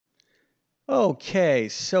Okay,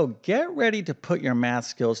 so get ready to put your math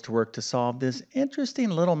skills to work to solve this interesting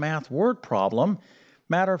little math word problem.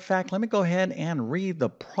 Matter of fact, let me go ahead and read the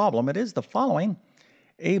problem. It is the following.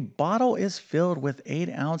 A bottle is filled with 8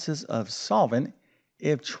 ounces of solvent.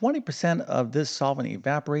 If 20% of this solvent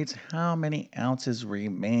evaporates, how many ounces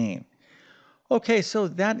remain? Okay, so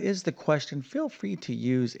that is the question. Feel free to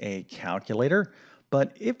use a calculator,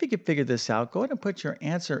 but if you can figure this out, go ahead and put your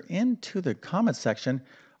answer into the comment section.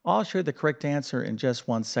 I'll show you the correct answer in just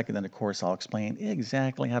 1 second. Then, of course, I'll explain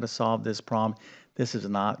exactly how to solve this problem. This is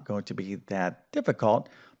not going to be that difficult.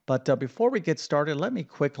 But before we get started, let me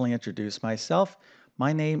quickly introduce myself.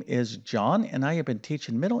 My name is John, and I have been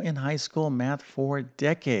teaching middle and high school math for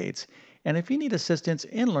decades. And if you need assistance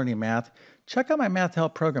in learning math, check out my math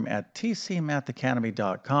help program at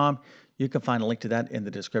tcmathacademy.com. You can find a link to that in the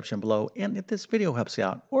description below. And if this video helps you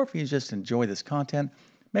out, or if you just enjoy this content,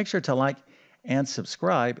 make sure to like and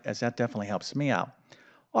subscribe, as that definitely helps me out.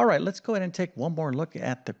 All right, let's go ahead and take one more look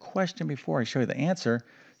at the question before I show you the answer.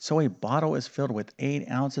 So a bottle is filled with 8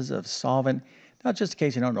 ounces of solvent. Now, just in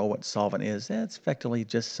case you don't know what solvent is, that's effectively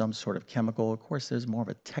just some sort of chemical. Of course, there's more of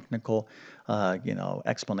a technical,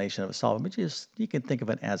 explanation of a solvent, but you can think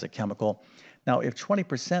of it as a chemical. Now, if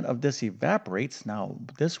 20% of this evaporates, now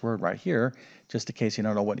this word right here, just in case you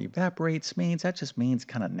don't know what evaporates means, that just means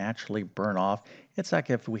kind of naturally burn off. It's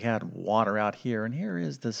like if we had water out here, and here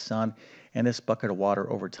is the sun, and this bucket of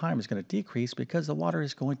water over time is going to decrease because the water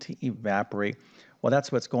is going to evaporate. Well,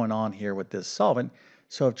 that's what's going on here with this solvent.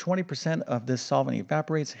 So if 20% of this solvent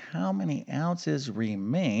evaporates, how many ounces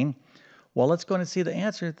remain? Well, let's go and see the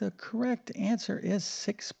answer. The correct answer is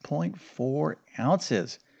 6.4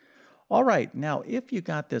 ounces. All right, now if you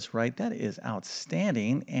got this right, that is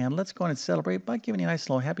outstanding. And let's go and celebrate by giving you a nice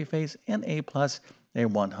little happy face, an A plus, a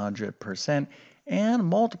 100%, and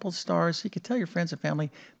multiple stars. So you can tell your friends and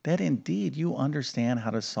family that indeed you understand how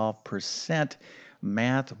to solve percent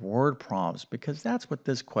math word problems, because that's what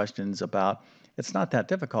this question is about. It's not that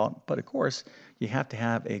difficult, but of course, you have to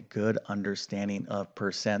have a good understanding of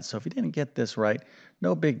percent. So if you didn't get this right,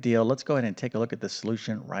 no big deal. Let's go ahead and take a look at the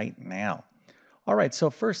solution right now. All right, so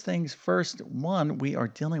first things first, one, we are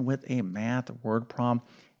dealing with a math word problem.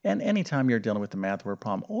 And anytime you're dealing with a math word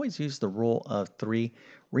problem, always use the rule of three.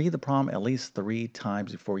 Read the problem at least 3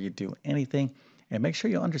 times before you do anything. And make sure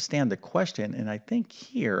you understand the question. And I think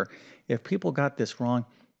here, if people got this wrong,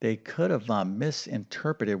 they could have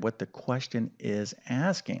misinterpreted what the question is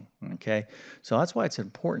asking. Okay, so that's why it's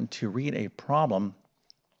important to read a problem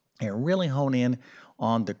and really hone in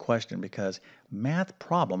on the question, because math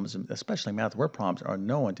problems, especially math word problems, are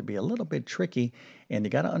known to be a little bit tricky, and you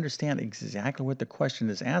got to understand exactly what the question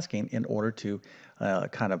is asking in order to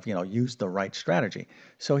use the right strategy.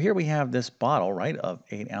 So here we have this bottle, right, of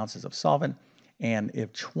 8 ounces of solvent. And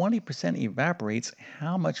if 20% evaporates,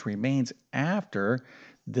 how much remains after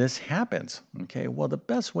this happens? Okay, well, the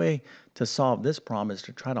best way to solve this problem is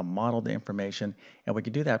to try to model the information, and we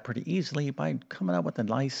can do that pretty easily by coming up with a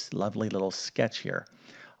nice, lovely little sketch here.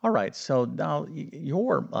 All right, so now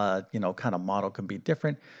your kind of model can be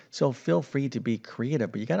different, so feel free to be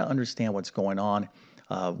creative, but you got to understand what's going on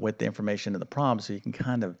with the information in the problem so you can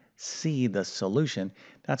kind of see the solution.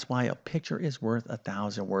 That's why a picture is worth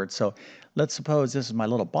 1,000 words. So let's suppose this is my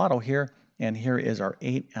little bottle here, and here is our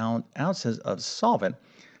 8 ounces of solvent.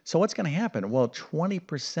 So what's going to happen? Well,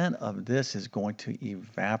 20% of this is going to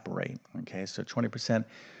evaporate. Okay, so 20%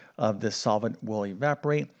 of this solvent will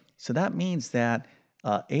evaporate. So that means that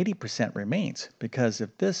 80% remains, because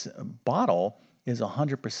if this bottle is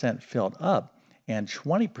 100% filled up and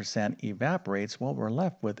 20% evaporates, well, we're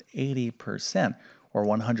left with 80%, or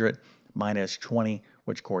 100 minus 20,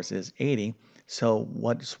 which of course is 80. So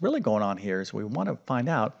what's really going on here is we want to find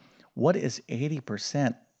out what is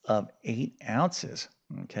 80% of 8 ounces.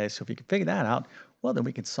 Okay, so if you can figure that out, well, then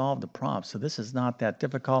we can solve the problem. So this is not that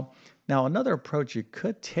difficult. Now, another approach you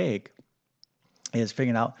could take is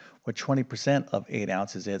figuring out what 20% of 8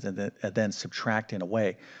 ounces is, and then subtracting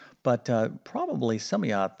away. But probably some of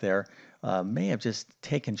you out there may have just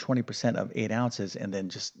taken 20% of 8 ounces and then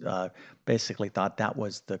just basically thought that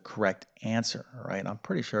was the correct answer, right? I'm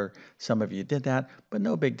pretty sure some of you did that, but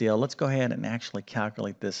no big deal. Let's go ahead and actually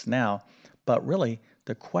calculate this now. But really,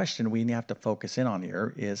 the question we have to focus in on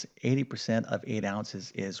here is 80% of 8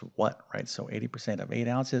 ounces is what, right? So 80% of 8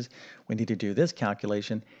 ounces, we need to do this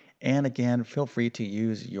calculation. And again, feel free to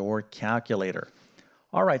use your calculator.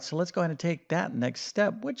 All right, so let's go ahead and take that next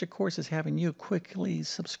step, which of course is having you quickly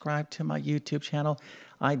subscribe to my YouTube channel.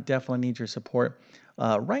 I definitely need your support.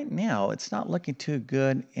 Right now, it's not looking too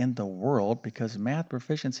good in the world because math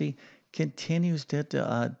proficiency continues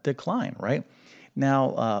to decline, right?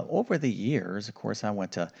 Now, over the years, of course, I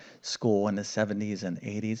went to school in the 70s and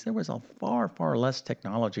 80s. There was a far less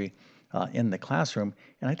technology in the classroom,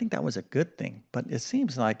 and I think that was a good thing. But it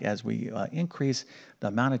seems like as we increase the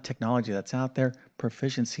amount of technology that's out there,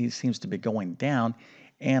 proficiency seems to be going down.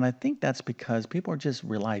 And I think that's because people are just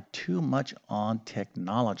rely too much on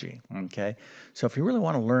technology. Okay. So if you really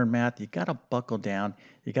want to learn math, you got to buckle down.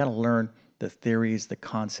 You got to learn the theories, the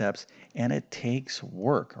concepts, and it takes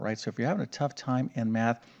work, right? So if you're having a tough time in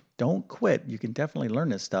math, don't quit. You can definitely learn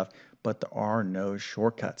this stuff, but there are no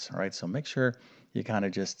shortcuts, all right? So make sure you kind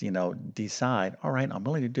of just, decide, all right, I'm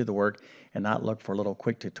willing to do the work and not look for little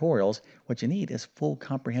quick tutorials. What you need is full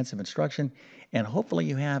comprehensive instruction, and hopefully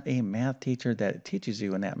you have a math teacher that teaches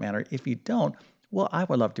you in that manner. If you don't, well, I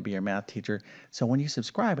would love to be your math teacher. So when you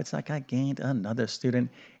subscribe, it's like I gained another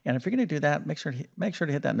student. And if you're going to do that, make sure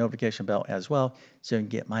to hit that notification bell as well so you can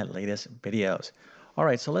get my latest videos. All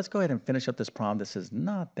right, so let's go ahead and finish up this problem. This is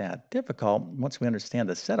not that difficult once we understand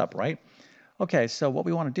the setup, right? Okay, so what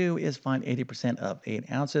we want to do is find 80% of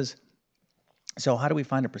 8 ounces. So how do we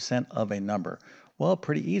find a percent of a number? Well,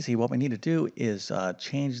 pretty easy. What we need to do is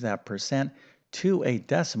change that percent to a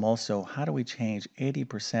decimal. So how do we change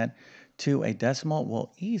 80% to a decimal?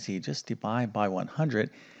 Well, easy. Just divide by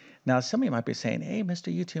 100. Now, some of you might be saying, hey,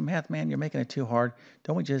 Mr. YouTube Math Man, you're making it too hard.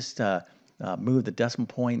 Don't we just move the decimal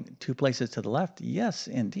point 2 places to the left? Yes,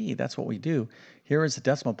 indeed. That's what we do. Here is the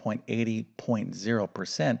decimal point,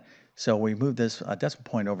 80.0%. So we move this decimal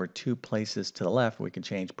point over 2 places to the left. We can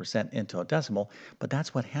change percent into a decimal, but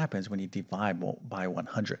that's what happens when you divide by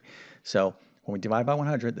 100. So when we divide by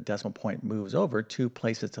 100, the decimal point moves over 2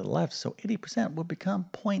 places to the left. So 80% will become zero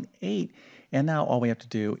point 0.8. And now all we have to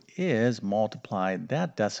do is multiply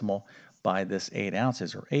that decimal by this 8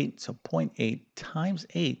 ounces, or 8. So zero point 0.8 times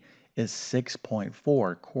 8 is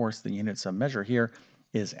 6.4. Of course, the units of measure here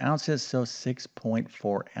is ounces, so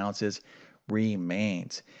 6.4 ounces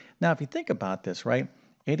remains. Now, if you think about this, right,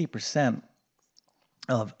 80%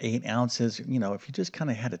 of 8 ounces, if you just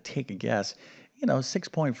kind of had to take a guess,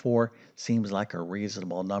 6.4 seems like a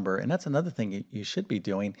reasonable number. And that's another thing you should be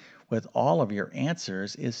doing with all of your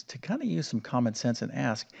answers is to kind of use some common sense and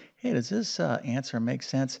ask, hey, does this answer make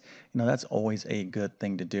sense? That's always a good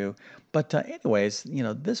thing to do. But anyways,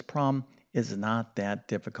 this problem is not that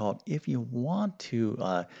difficult. If you want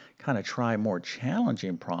to kind of try more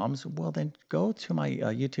challenging problems, well, then go to my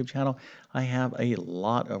YouTube channel. I have a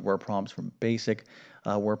lot of word problems from basic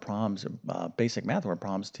word problems, basic math word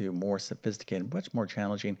problems to more sophisticated, much more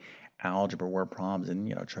challenging algebra word problems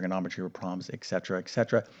and trigonometry word problems, etc.,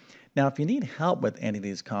 etc. Now, if you need help with any of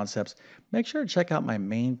these concepts, make sure to check out my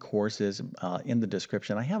main courses in the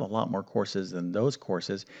description. I have a lot more courses than those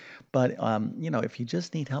courses, but if you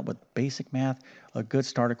just need help with basic math, a good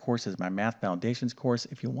starter course is my Math Foundations course.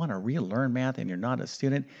 If you want to relearn math and you're not a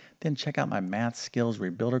student, then check out my Math Skills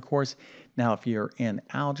Rebuilder course. Now, if you're in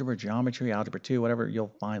algebra, geometry, algebra 2, whatever,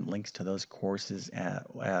 you'll find links to those courses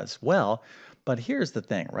as well. But here's the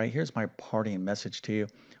thing, right? Here's my parting message to you.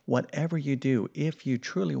 Whatever you do, if you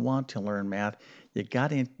truly want to learn math, you got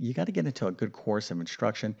to get into a good course of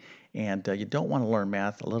instruction, and you don't want to learn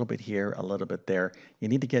math a little bit here, a little bit there. You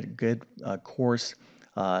need to get good course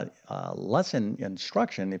lesson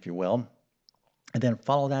instruction, if you will, and then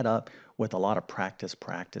follow that up with a lot of practice,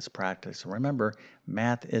 practice, practice. Remember,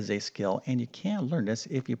 math is a skill, and you can learn this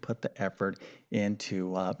if you put the effort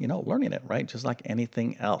into, learning it, right? Just like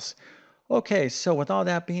anything else. Okay, so with all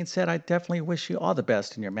that being said, I definitely wish you all the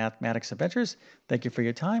best in your mathematics adventures. Thank you for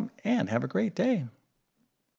your time, and have a great day.